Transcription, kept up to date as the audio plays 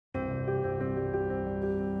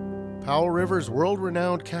Powell River's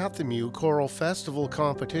world-renowned Kathaumixw Choral Festival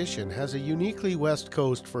competition has a uniquely West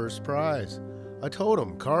Coast first prize, a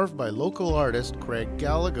totem carved by local artist Craig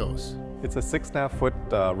Gallegos. It's a 6.5-foot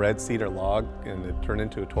red cedar log, and it turned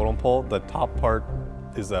into a totem pole. The top part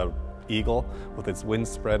is a eagle with its wings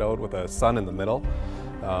spread out with a sun in the middle.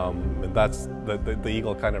 And that's the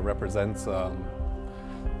eagle kind of represents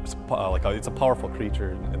it's a powerful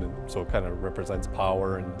creature, and so it kind of represents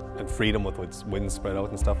power and freedom with its wings spread out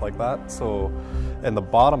and stuff like that. So, and the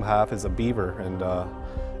bottom half is a beaver, and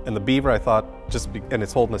the beaver, I thought, and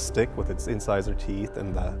it's holding a stick with its incisor teeth,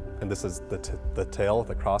 and this is the tail,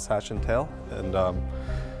 the cross-hatching tail, and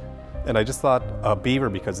I just thought a beaver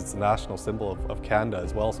because it's the national symbol of Canada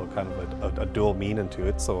as well, so kind of a dual meaning to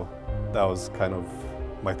it. So that was kind of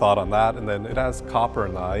my thought on that. And then it has copper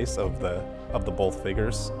in the eyes of the both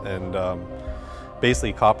figures, and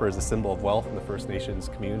basically copper is a symbol of wealth in the First Nations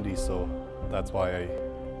community, so that's why I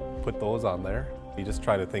put those on there. You just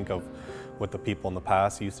try to think of what the people in the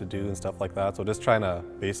past used to do and stuff like that. So just trying to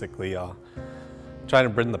basically trying to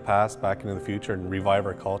bring the past back into the future and revive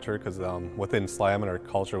our culture, because within slamming, our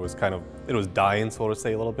culture was it was dying, so to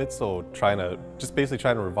say, a little bit. So basically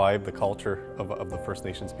trying to revive the culture of the First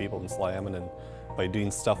Nations people in slamming, and by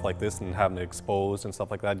doing stuff like this and having it exposed and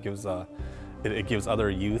stuff like that, it gives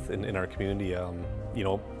other youth in our community, you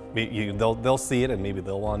know, they'll see it and maybe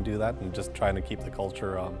they'll want to do that, and just trying to keep the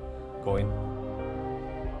culture going.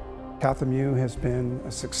 Kathaumixw has been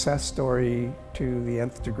a success story to the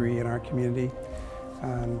nth degree in our community,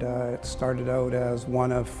 and it started out as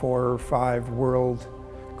one of 4 or 5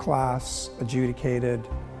 world-class adjudicated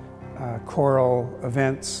choral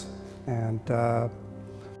events, and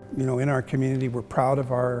you know, in our community we're proud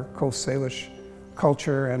of our Coast Salish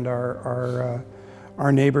culture and our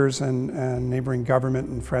neighbors and neighboring government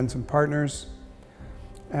and friends and partners.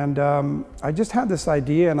 And I just had this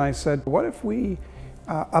idea, and I said, what if we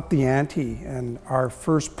up the ante, and our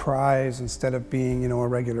first prize, instead of being, you know, a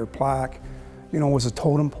regular plaque, you know, was a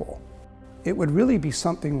totem pole. It would really be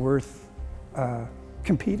something worth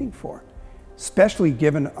competing for, especially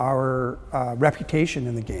given our reputation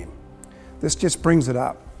in the game. This just brings it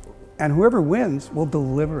up, and whoever wins will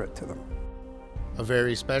deliver it to them. A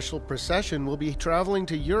very special procession will be traveling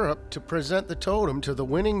to Europe to present the totem to the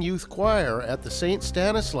winning youth choir at the St.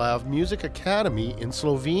 Stanislav Music Academy in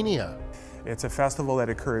Slovenia. It's a festival that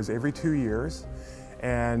occurs every 2 years,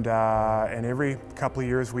 and every couple of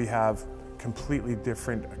years we have completely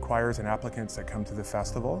different choirs and applicants that come to the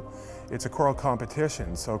festival. It's a choral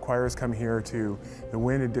competition, so choirs come here to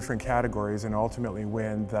win in different categories and ultimately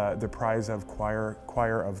win the prize of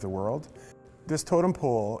choir of the world. This totem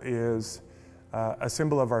pole is a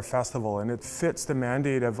symbol of our festival, and it fits the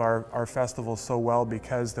mandate of our festival so well,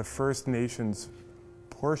 because the First Nations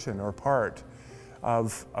portion or part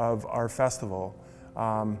of our festival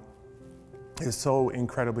is so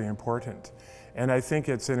incredibly important. And I think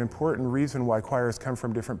it's an important reason why choirs come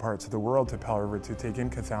from different parts of the world to Powell River to take in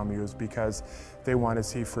Kathaumixw, is because they want to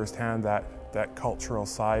see firsthand that cultural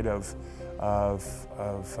side of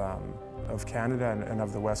Canada and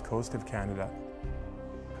of the west coast of Canada.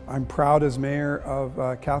 I'm proud as mayor of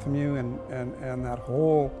Kathaumixw and that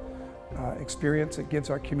whole experience it gives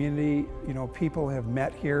our community. You know, people have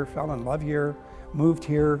met here, fell in love here, moved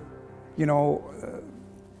here. You know,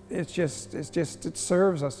 it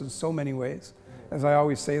serves us in so many ways. As I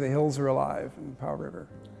always say, the hills are alive in Powell River,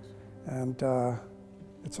 and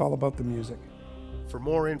it's all about the music. For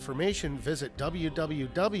more information, visit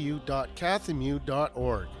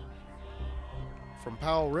www.kathaumixw.org. From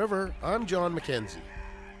Powell River, I'm John McKenzie.